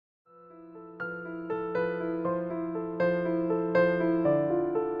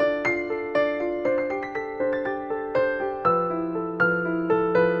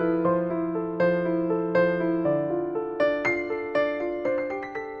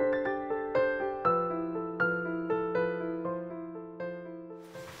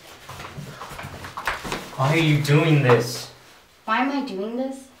Why are you doing this? Why am I doing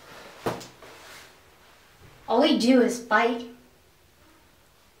this? All we do is fight.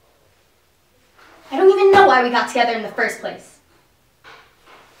 I don't even know why we got together in the first place.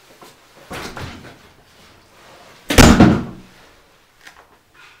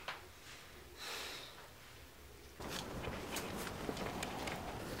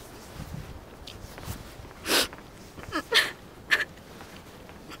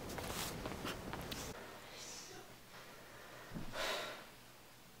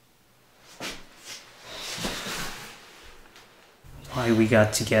 Why we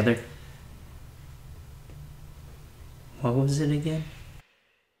got together? What was it again?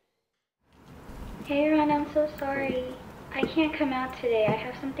 Hey Ron, I'm so sorry. I can't come out today. I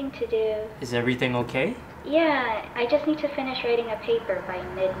have something to do. Is everything okay? Yeah, I just need to finish writing a paper by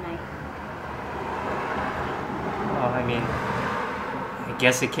midnight. Well, I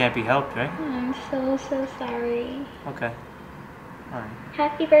guess it can't be helped, right? I'm so sorry. Okay. Alright.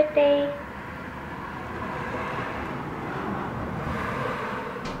 Happy birthday.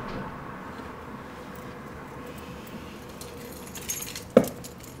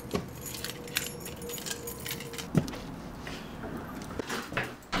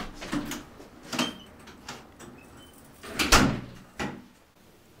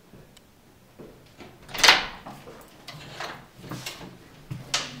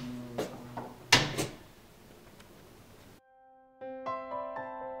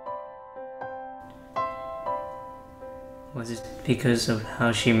 Was it because of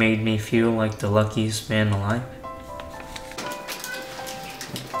how she made me feel like the luckiest man alive?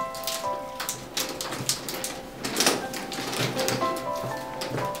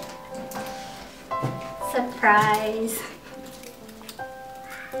 Surprise.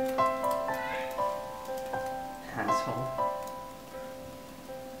 Asshole.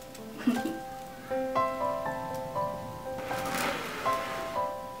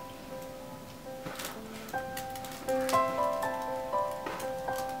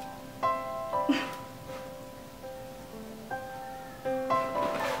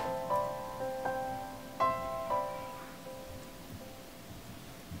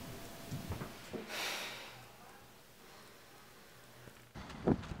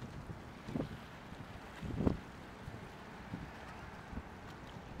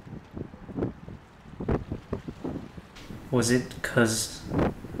 Was it because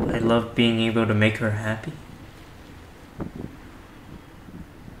I loved being able to make her happy?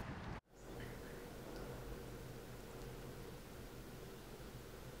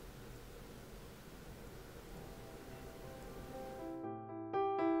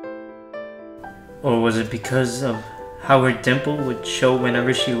 Or was it because of how her dimple would show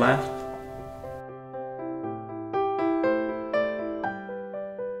whenever she laughed?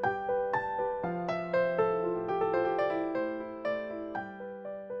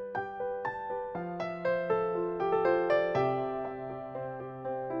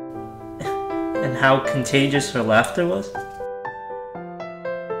 And how contagious her laughter was?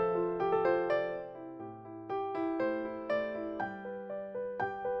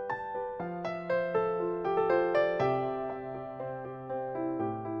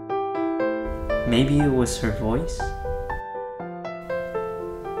 Maybe it was her voice.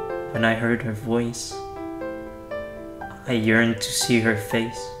 When I heard her voice, I yearned to see her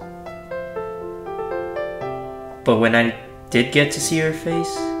face. But when I did get to see her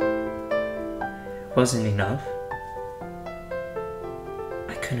face, it wasn't enough.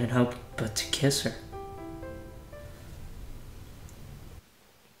 I couldn't help but to kiss her.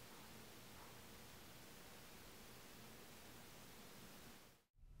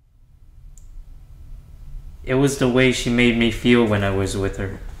 It was the way she made me feel when I was with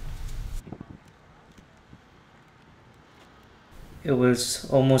her. It was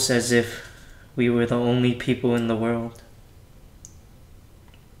almost as if we were the only people in the world.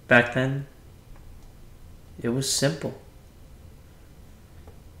 Back then, it was simple.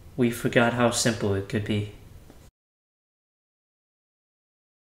 We forgot how simple it could be.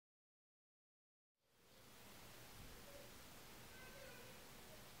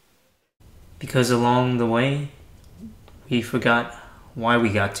 Because along the way, we forgot why we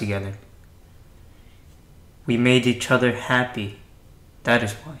got together. We made each other happy, that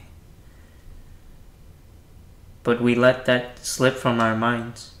is why. But we let that slip from our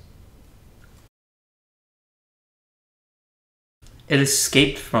minds. It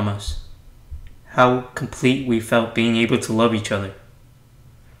escaped from us, how complete we felt being able to love each other.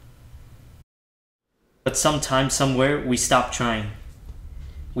 But sometime, somewhere, we stopped trying.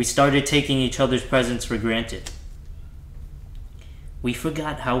 We started taking each other's presence for granted. We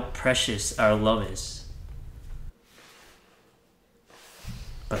forgot how precious our love is.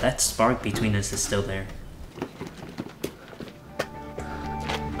 But that spark between us is still there.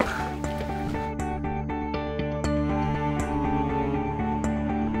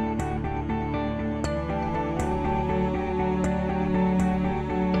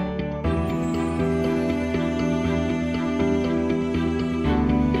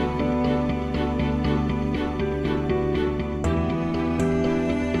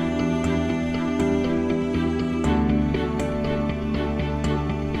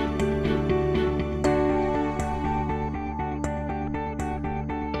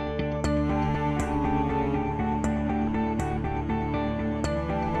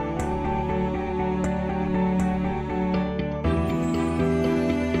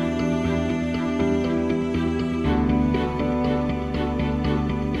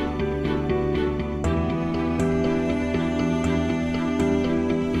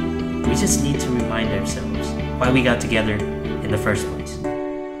 We just need to remind ourselves why we got together in the first place.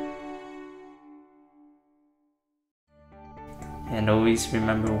 And always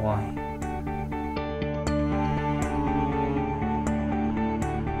remember why.